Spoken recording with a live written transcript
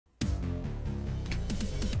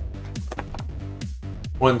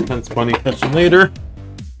One intense bunny session later.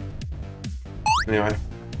 Anyway,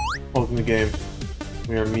 welcome to the game.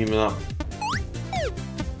 We are memeing up.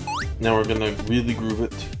 Now we're gonna really groove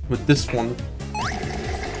it with this one.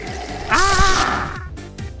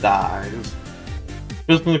 Dies.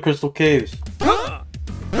 Goes from the crystal caves.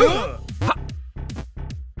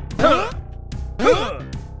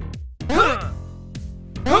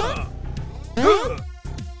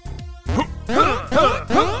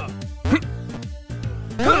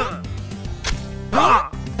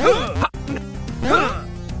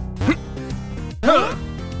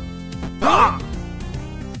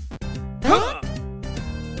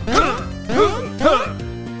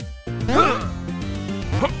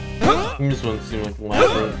 This one seemed like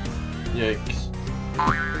labyrinth. Yikes.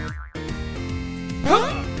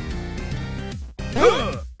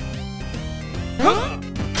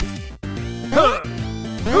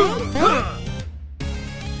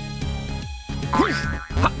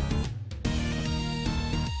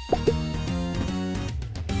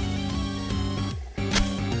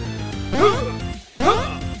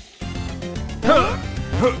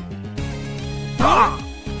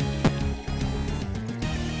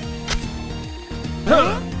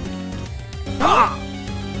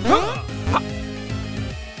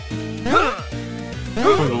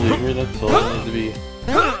 That's all I need to be.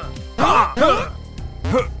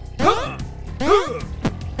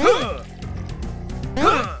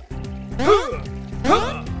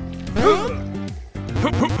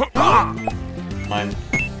 Mine.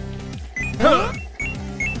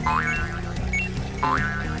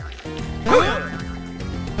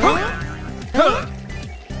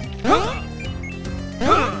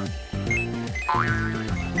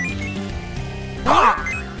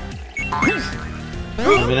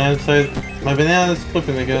 My banana's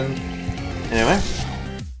flipping again. Anyway,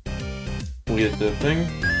 we get the thing.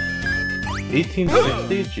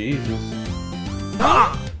 1860, Jesus.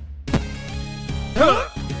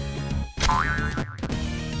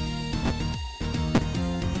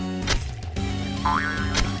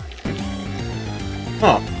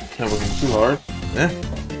 Oh, that wasn't too hard. Eh?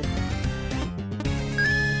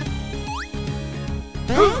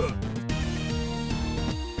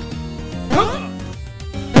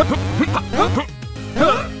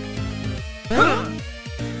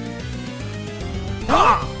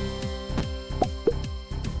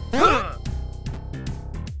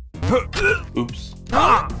 Oops.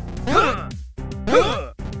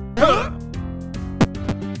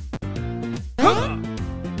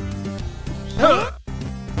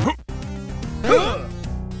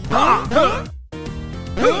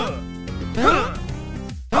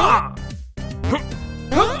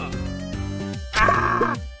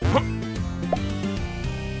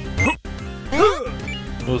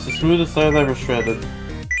 It was the smoothest I've ever shredded.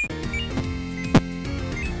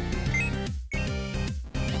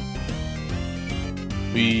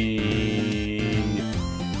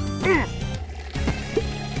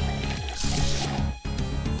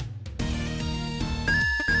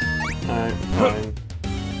 Alright, fine.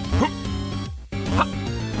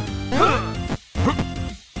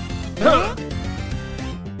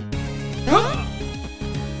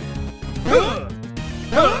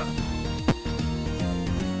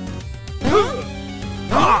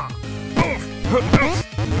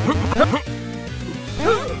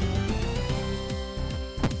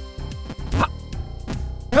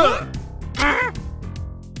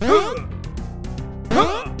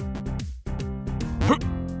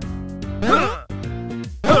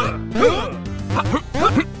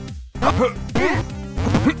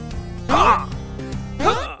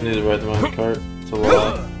 I need to ride them on the cart. It's a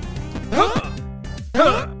lot.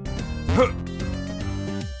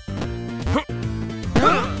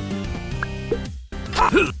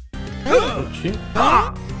 Oh, gee.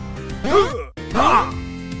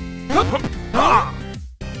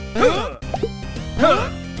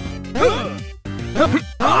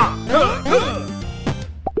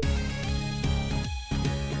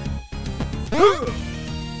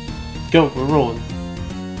 Let's go, we're rolling.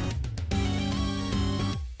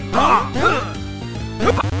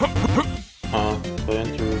 So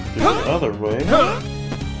enter the other way.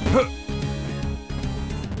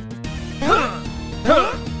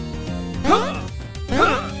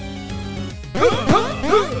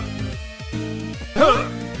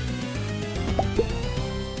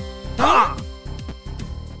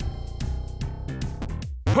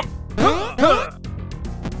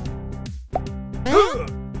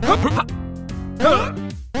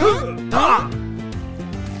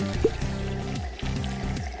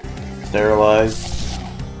 Sterilize.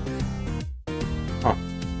 Huh.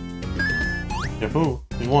 Yahoo!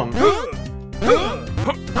 We won.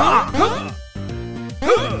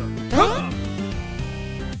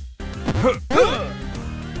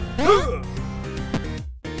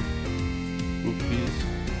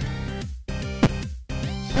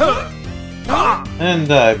 I didn't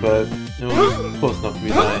die, but it was close enough to me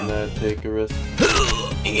dying that I'd take a risk.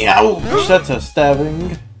 Ouch! That's a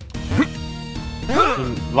stabbing.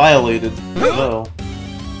 And violated as well.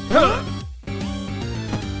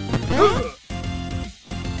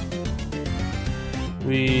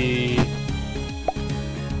 We...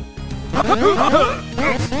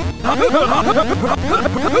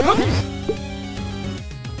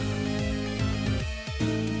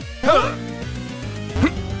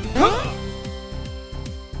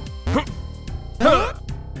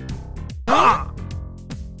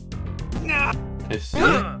 I see.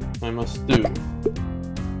 I must do.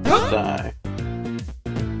 Die.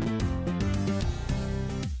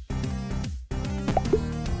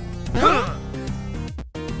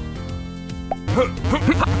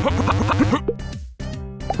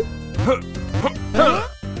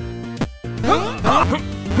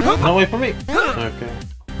 No, wait for me! Okay.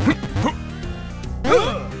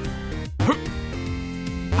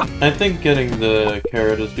 I think getting the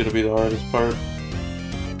carrot is gonna be the hardest part.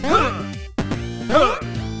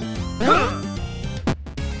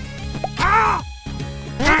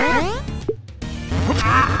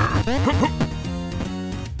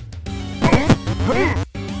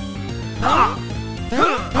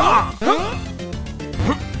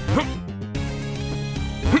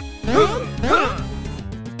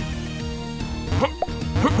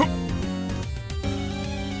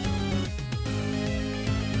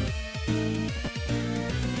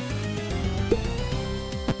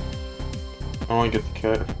 I want to get the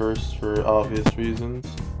carrot first for obvious reasons.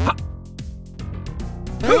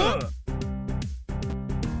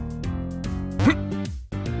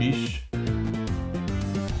 Yeesh.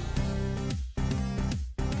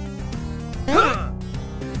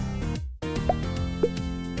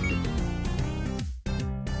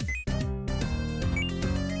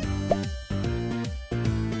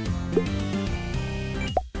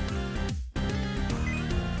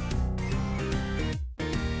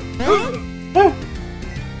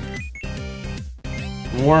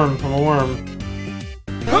 Worm, I'm a worm.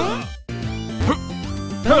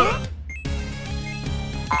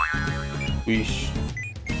 Weesh.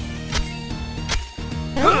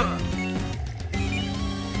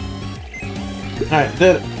 Alright,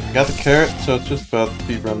 did it. Got the carrot, so it's just about the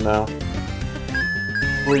speed run now.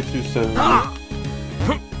 4270.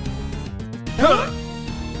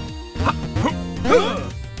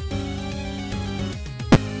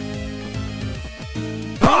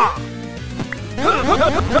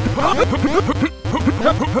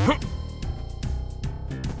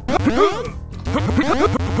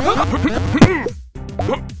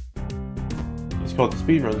 He's called the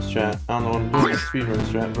speedrun strat. I don't know what I'm doing with speedrun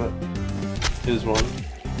strat, but it is one.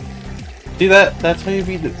 See that? That's how you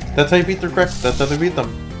beat it. That's how you beat their cracks. That's how they beat them.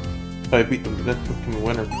 That's how you beat them. That's become a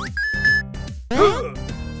winner.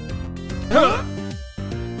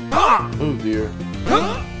 Oh dear.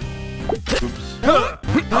 Oops.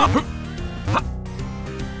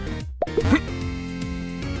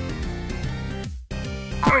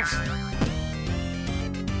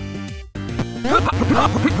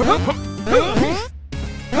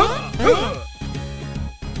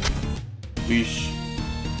 Weesh.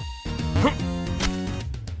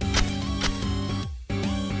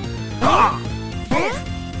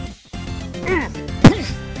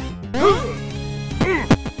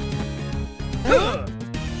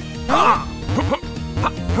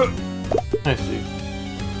 I see.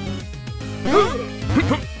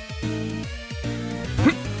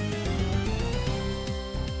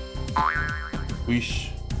 Weesh.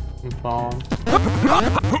 I'm falling.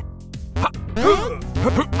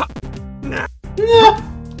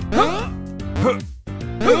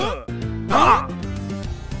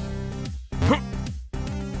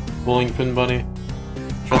 Bowling pin bunny.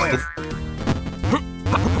 Trust it.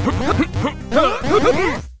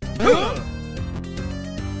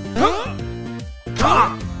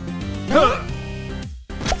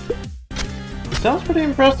 It sounds pretty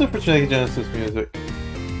impressive for Sega Genesis music.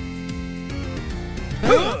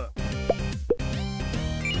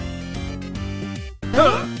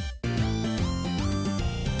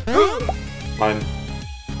 Mine.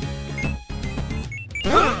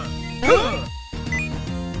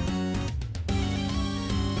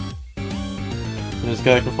 This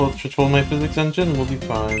guy can control my physics engine, we'll be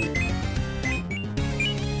fine.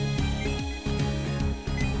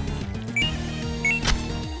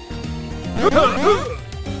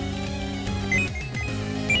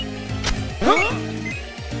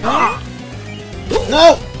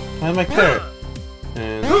 No! I have my carrot.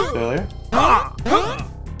 And failure.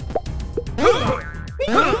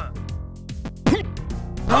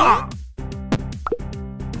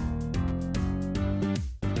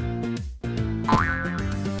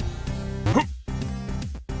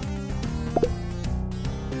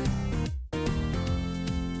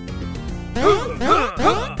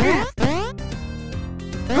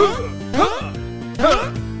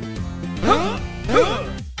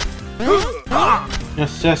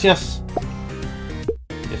 Yes, yes, yes.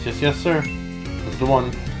 Yes, yes, yes, sir. That's the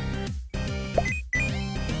one.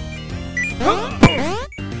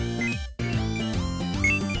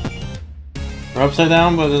 We're upside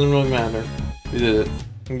down, but it doesn't really matter. We did it.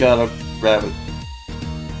 We got a rabbit.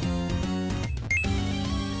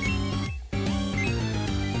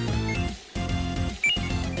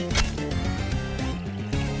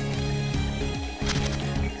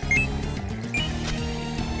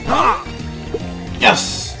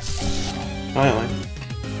 Yes! Finally.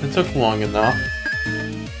 It took long enough.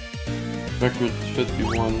 Record's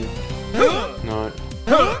 51. No.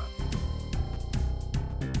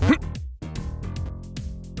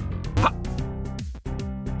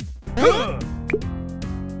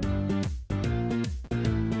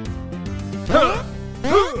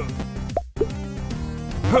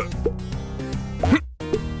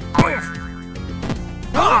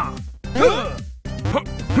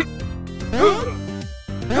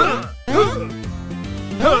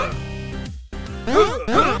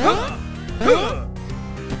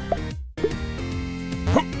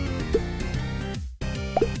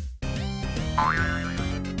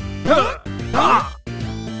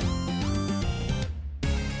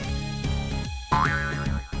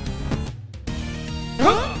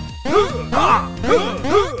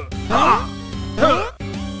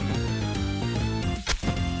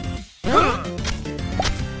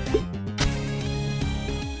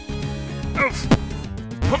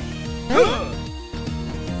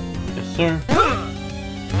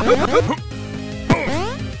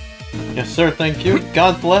 Yes, sir, thank you.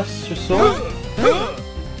 God bless your soul.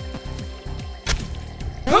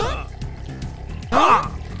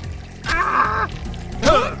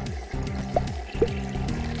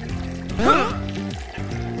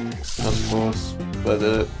 Of course, but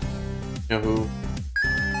Yahoo.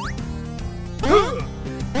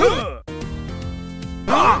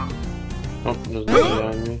 Oh, there's nobody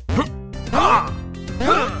behind me.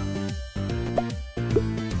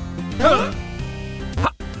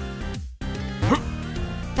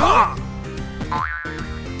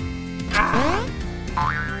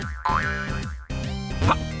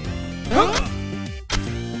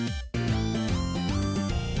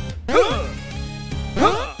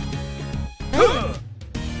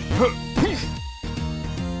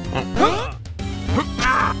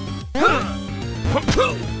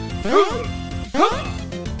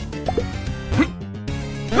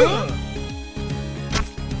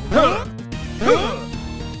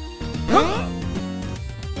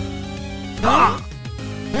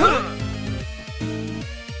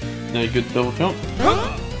 Now you good double jump.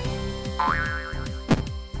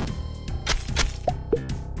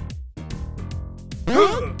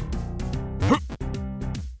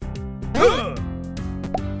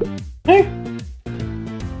 Hey!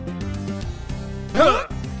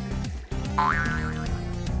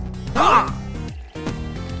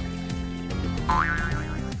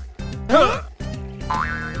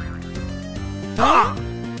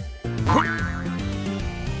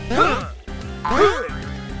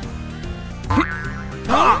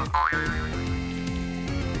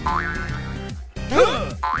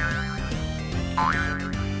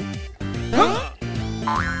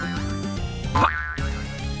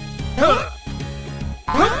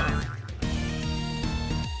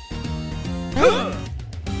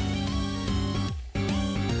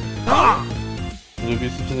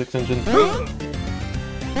 Use the physics engine.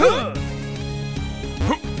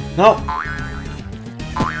 No!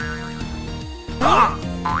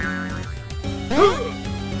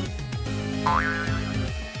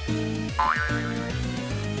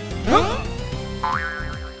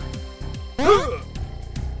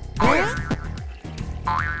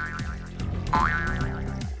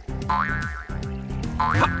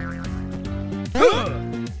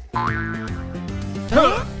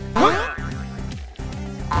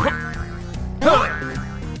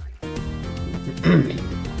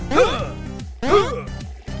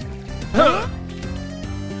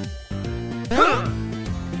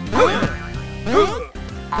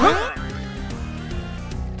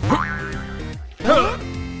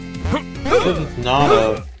 Because it's not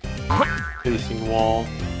a facing wall.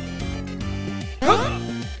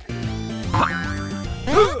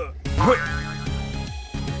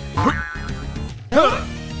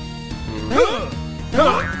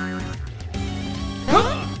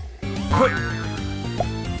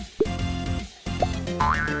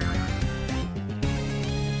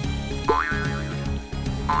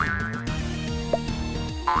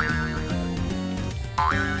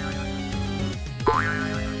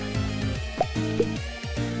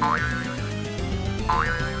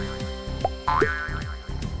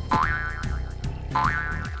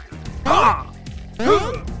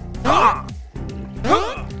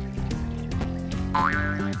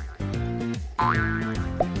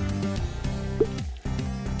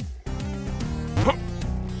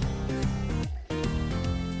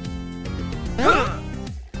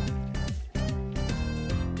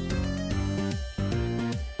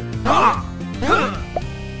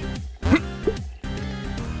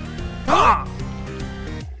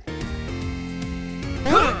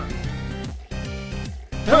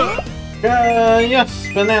 Yes,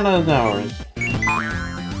 banana is ours.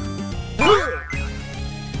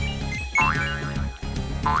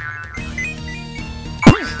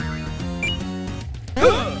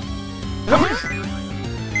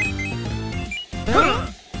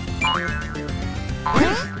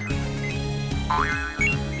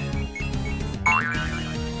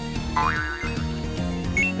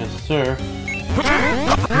 Yes, sir.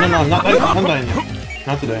 No, not dying yet.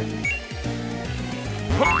 Not today.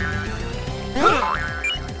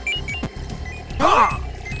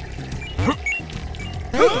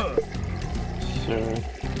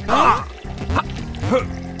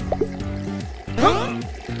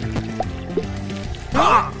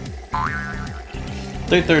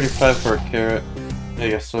 $3.35 for a carrot. I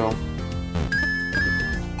guess so.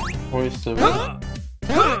 47.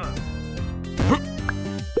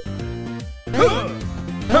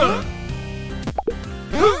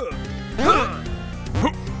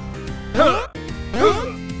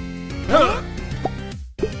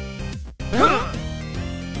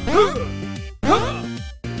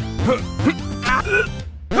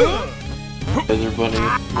 Laser bunny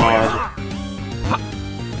mod.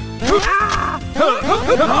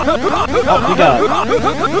 Oh, he got it.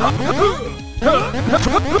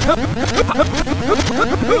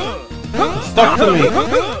 It's stuck to me.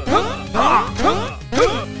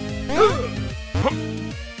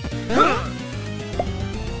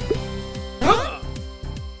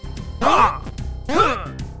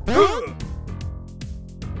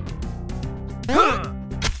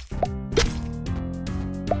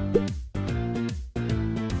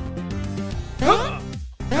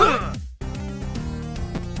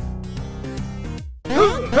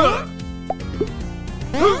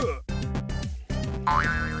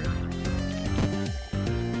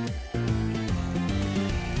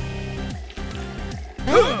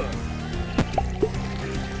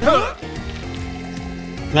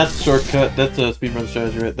 That's a shortcut. That's a speedrun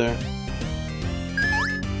strategy right there.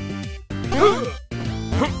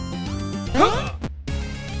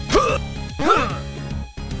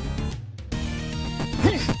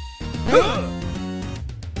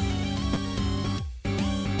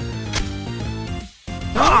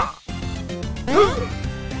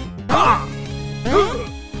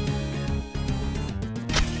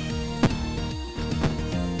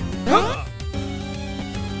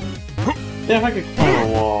 Yeah, if I could climb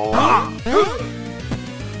a wall.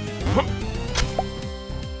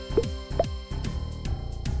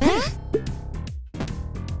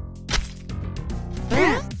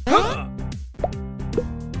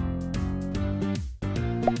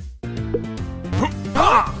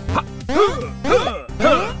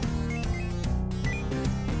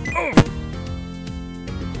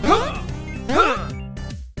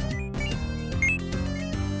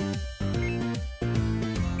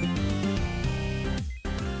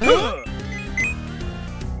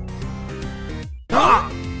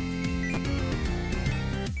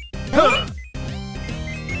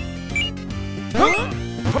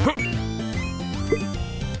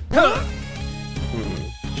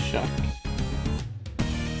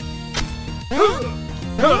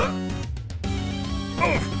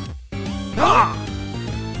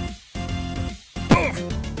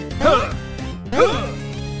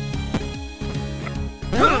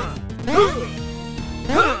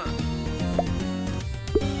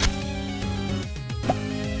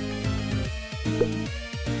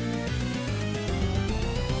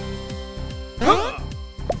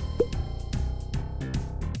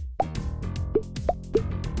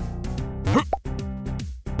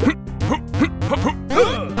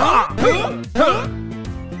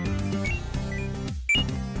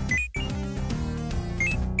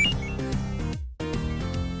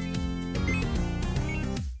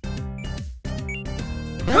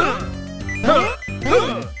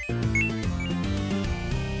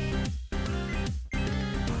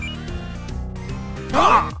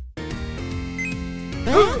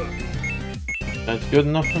 That's good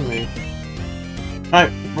enough for me.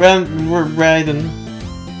 Alright, we're riding.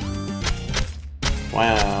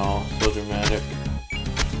 Wow, so dramatic.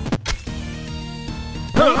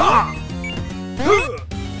 Oh,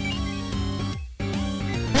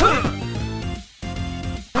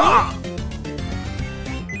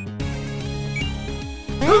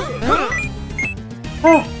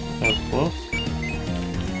 that was close.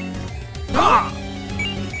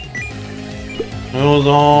 It was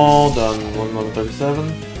all done.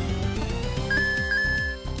 137.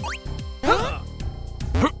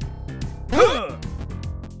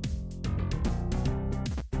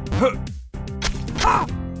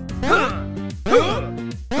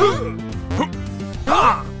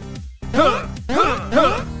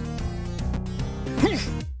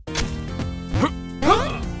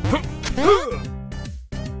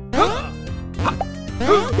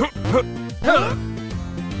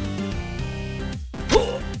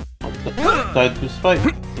 Died through spite.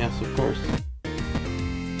 Yes, of course.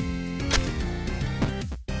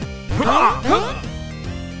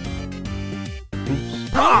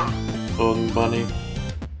 Oops. Golden bunny.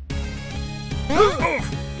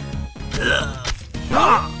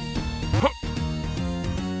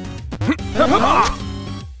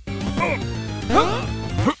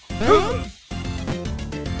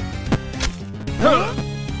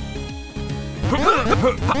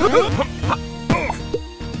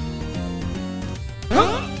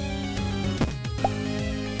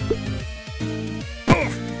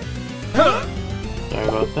 Sorry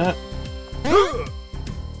about that.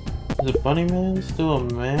 Is it Bunny Man still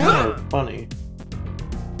a man or bunny?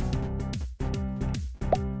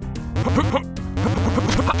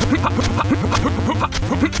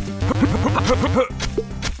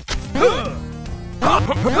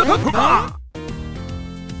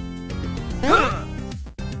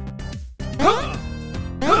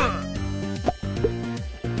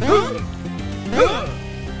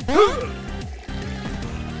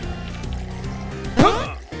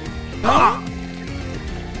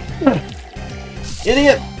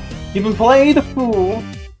 Idiot! You've been playing the fool!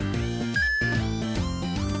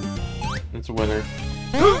 It's a winner.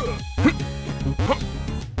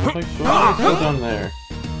 Like, why is it down there?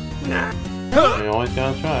 You always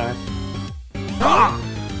gotta try.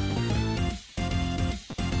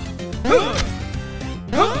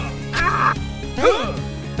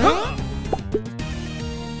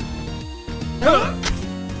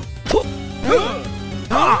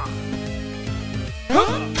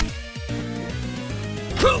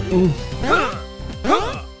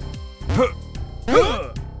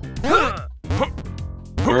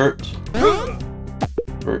 Bert.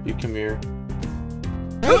 Bert, you come here.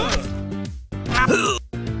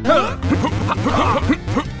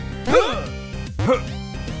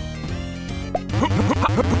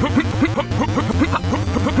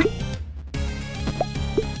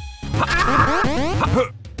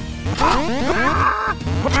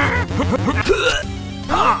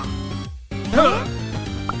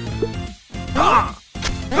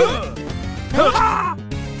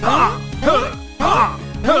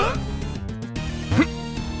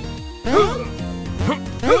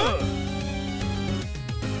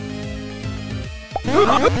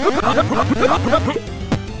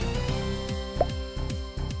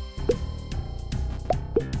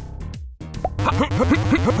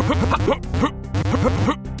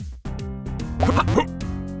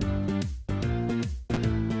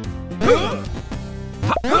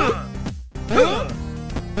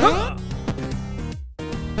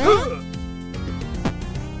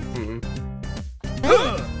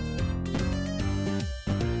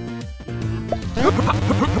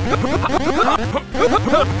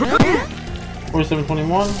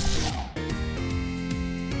 $47.21.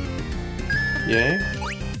 Yay.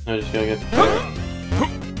 I just gotta get the carrot.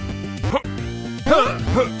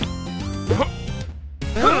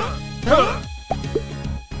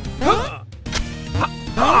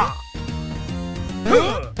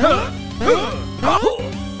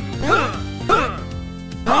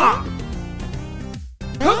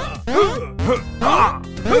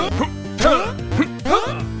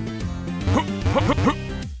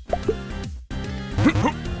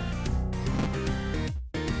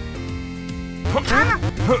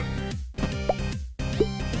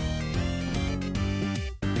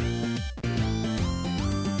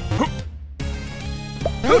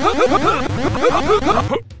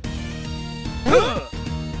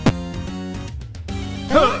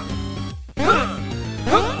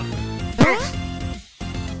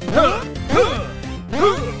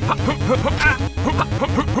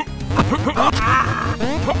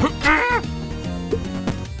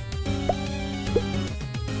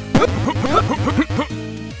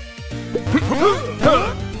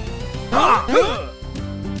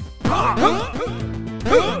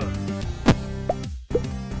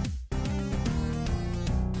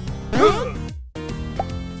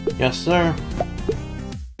 Yes, sir.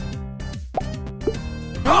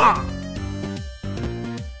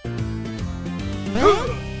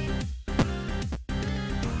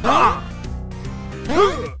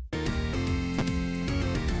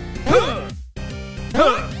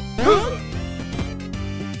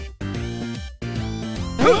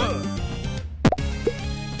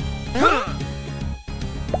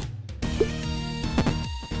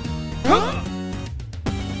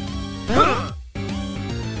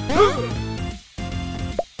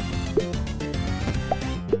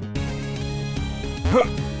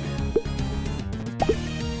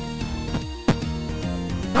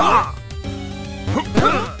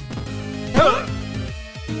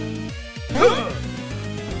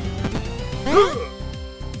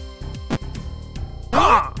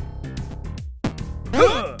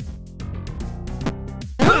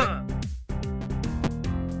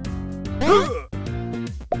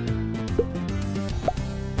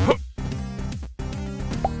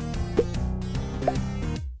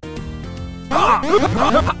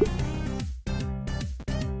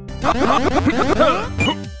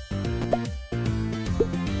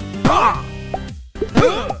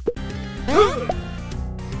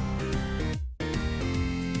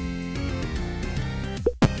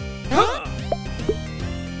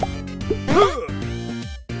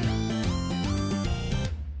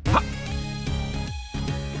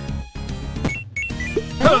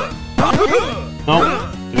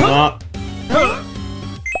 No, do not.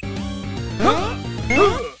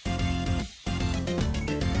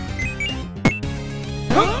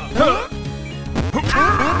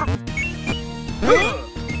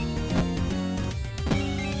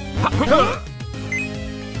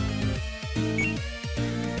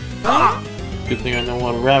 Good thing I know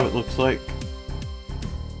what a rabbit looks like.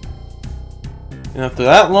 And after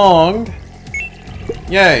that long,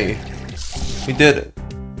 yay! We did it.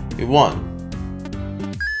 We won.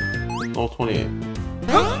 Level 28.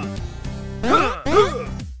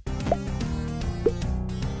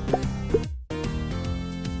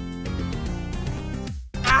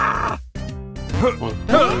 One,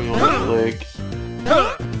 three on the legs.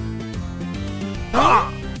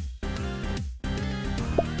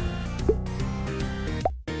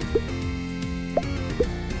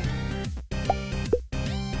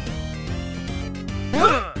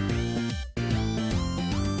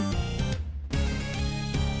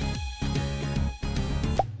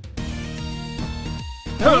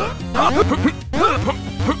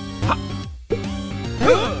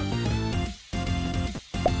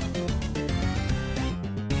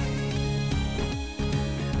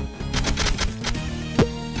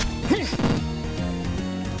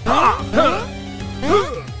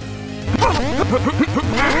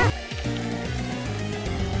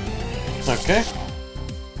 Okay.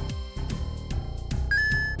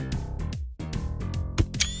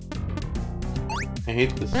 I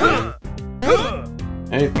hate this game.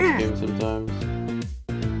 I hate this game sometimes.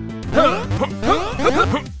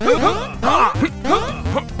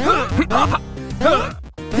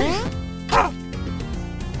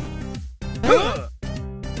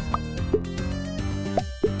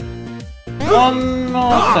 One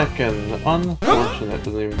more second. Unfortunate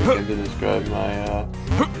doesn't even begin to describe my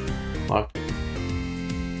luck.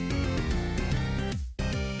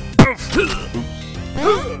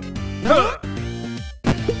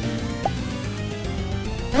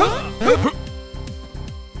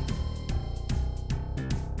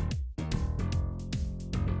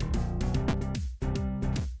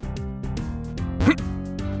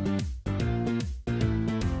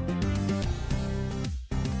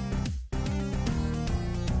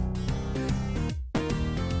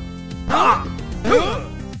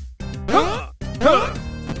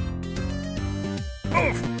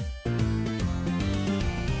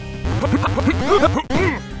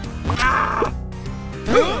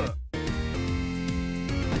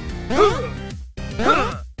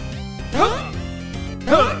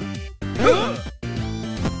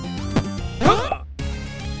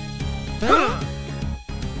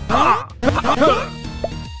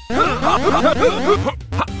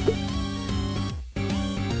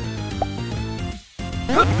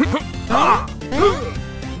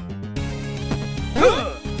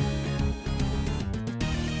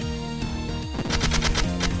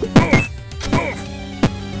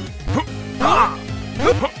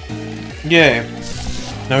 Yay.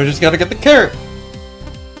 Now we just gotta get the carrot.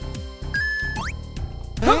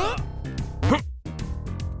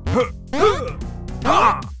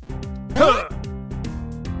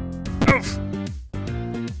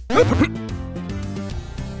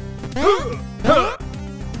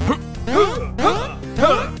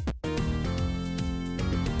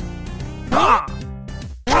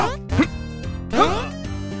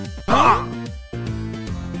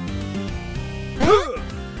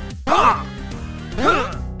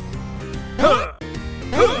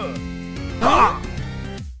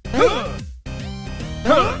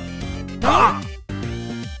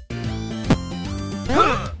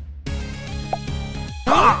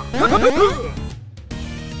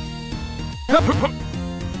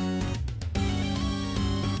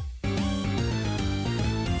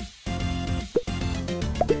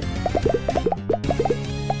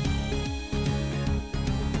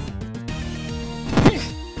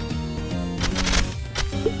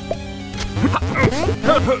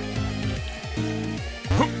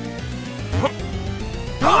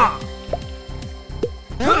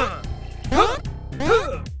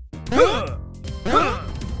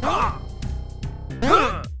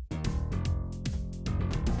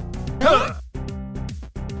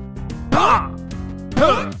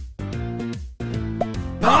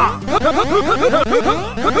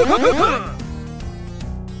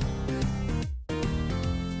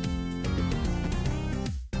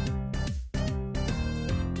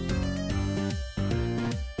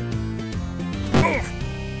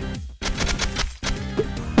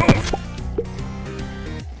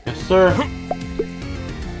 Yes, sir.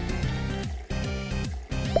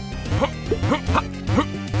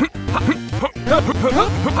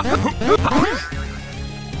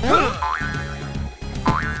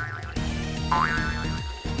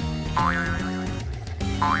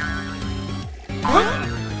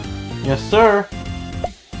 Yes, sir.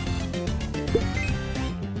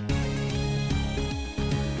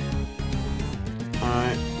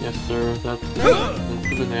 Alright, yes, sir. That's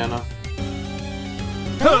the banana.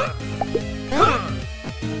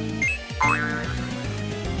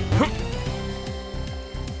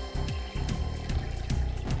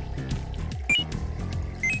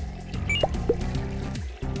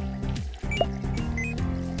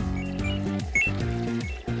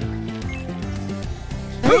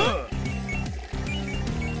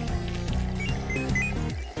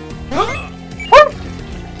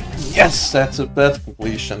 Yes, that's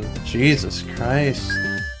completion. Jesus Christ.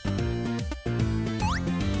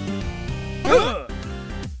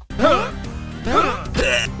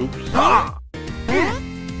 Oops.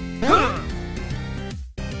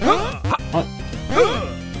 What?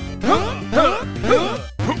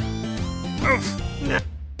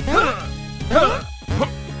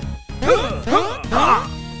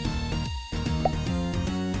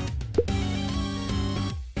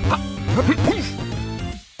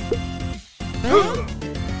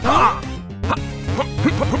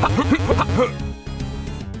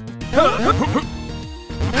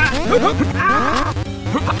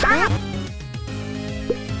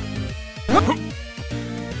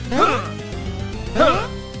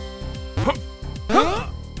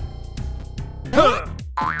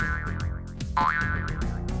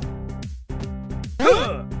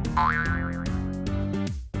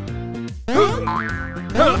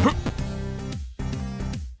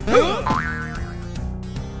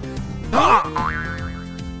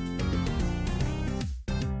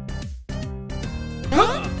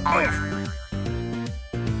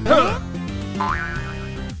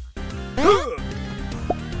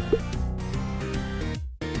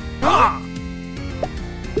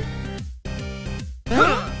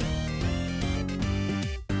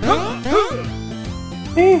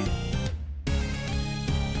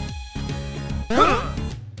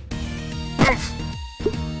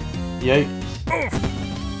 Yikes.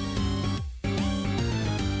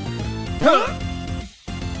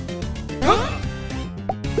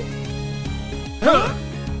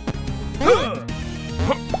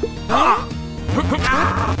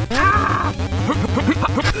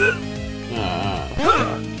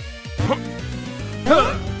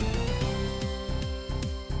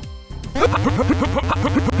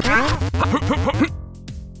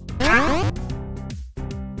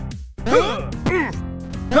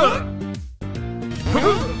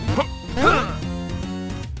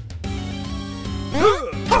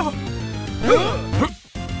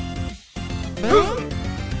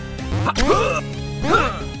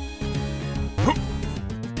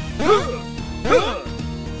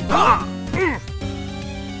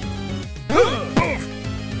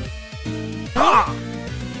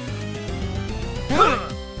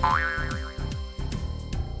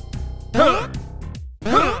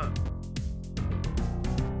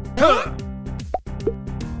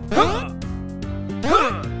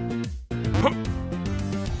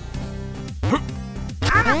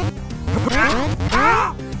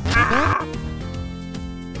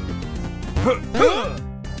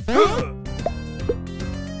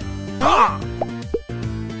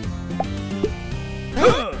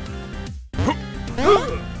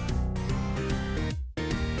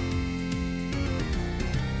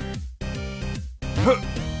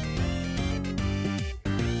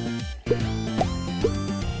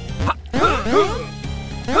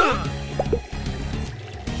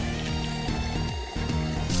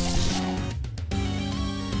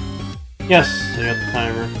 Yes, I got the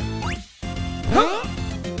timer.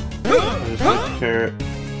 I just got the carrot.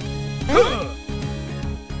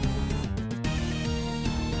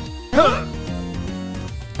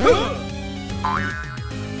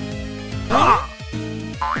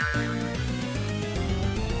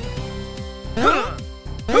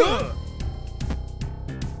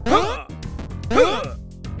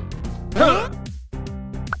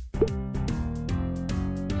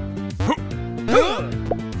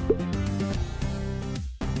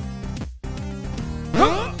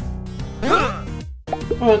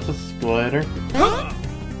 Oh, it's a splitter.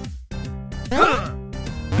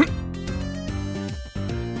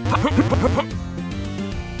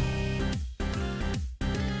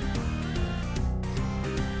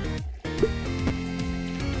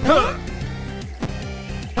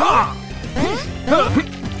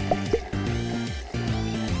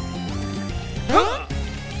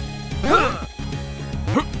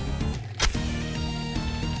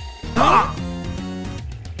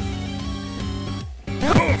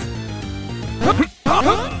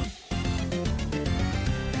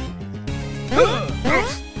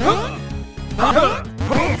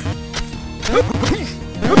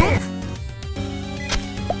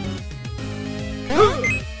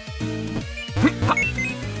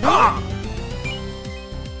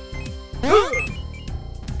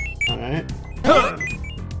 Alright.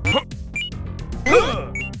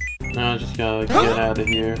 Now I just gotta get out of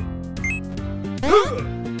here.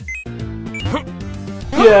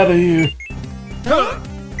 Get out of here!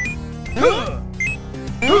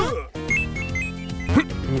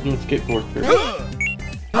 I'm gonna do a skateboard first.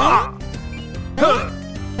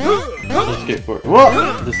 Skateboard.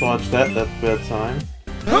 Whoa! Dislodge that, that's bad sign.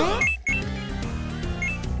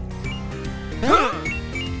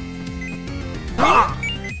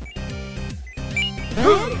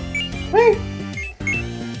 Hey!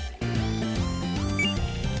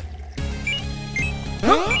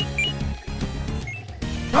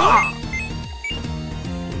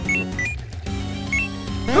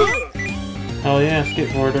 Oh yeah,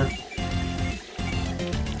 skateboarder.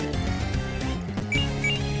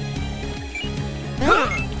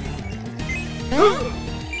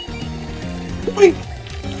 Wait!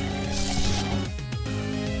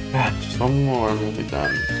 Ah, just one more and we'll be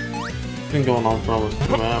done. It's been going on for almost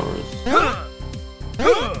 2 hours.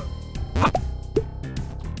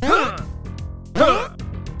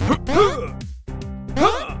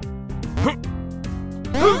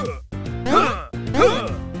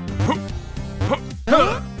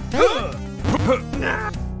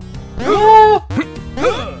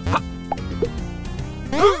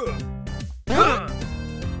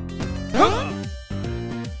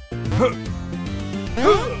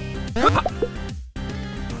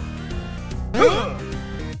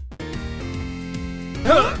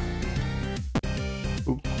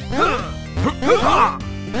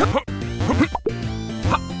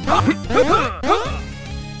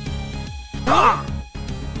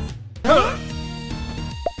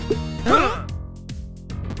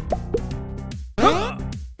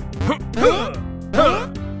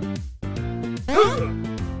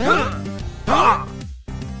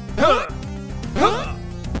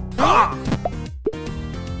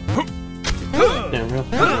 Damn, real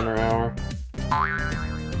quick under hour.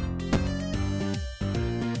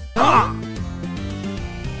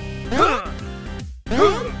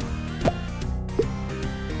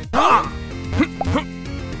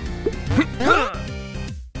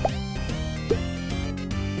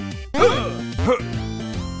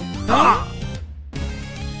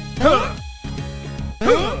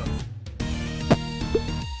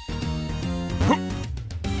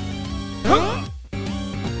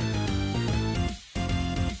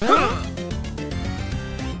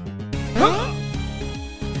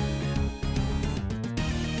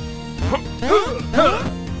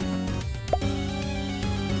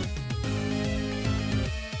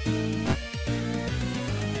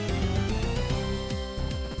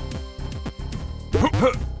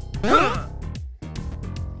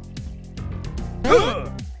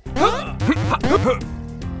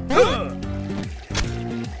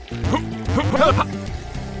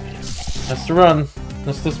 That's the run.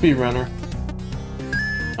 That's the speedrunner.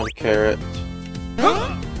 On carrot.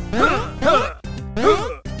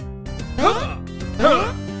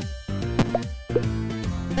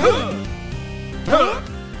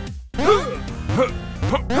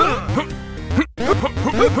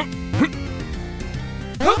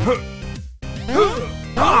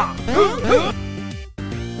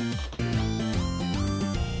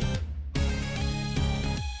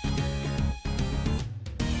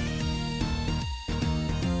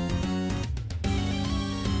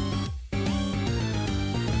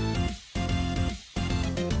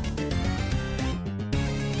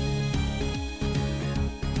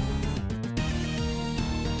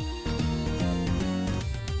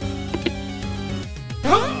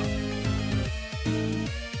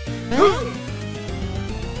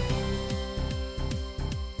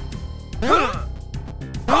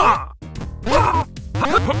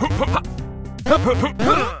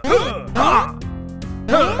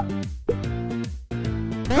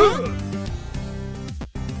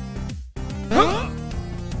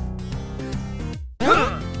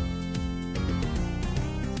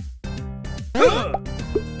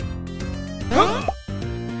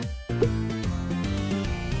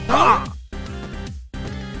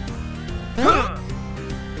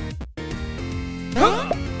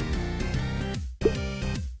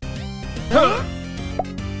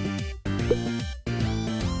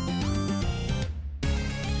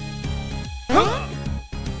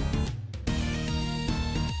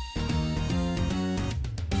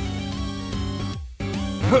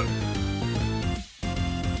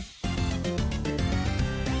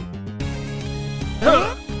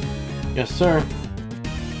 Yes, sir.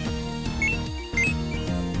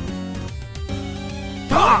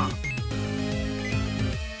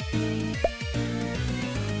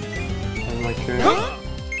 And my carrot.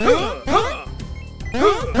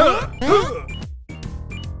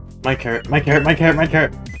 My carrot, my carrot, my carrot, my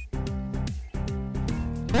carrot.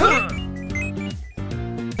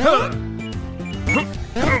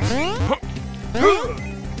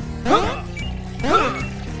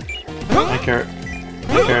 My carrot.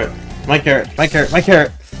 My carrot. My carrot. My carrot. My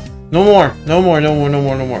carrot. No more. No more. No more. No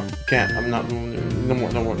more. No more. Can't. I'm not. No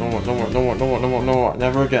more. No more. No more. No more. No more. No more. No more. No more.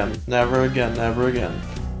 Never again. Never again. Never again.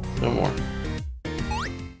 No more.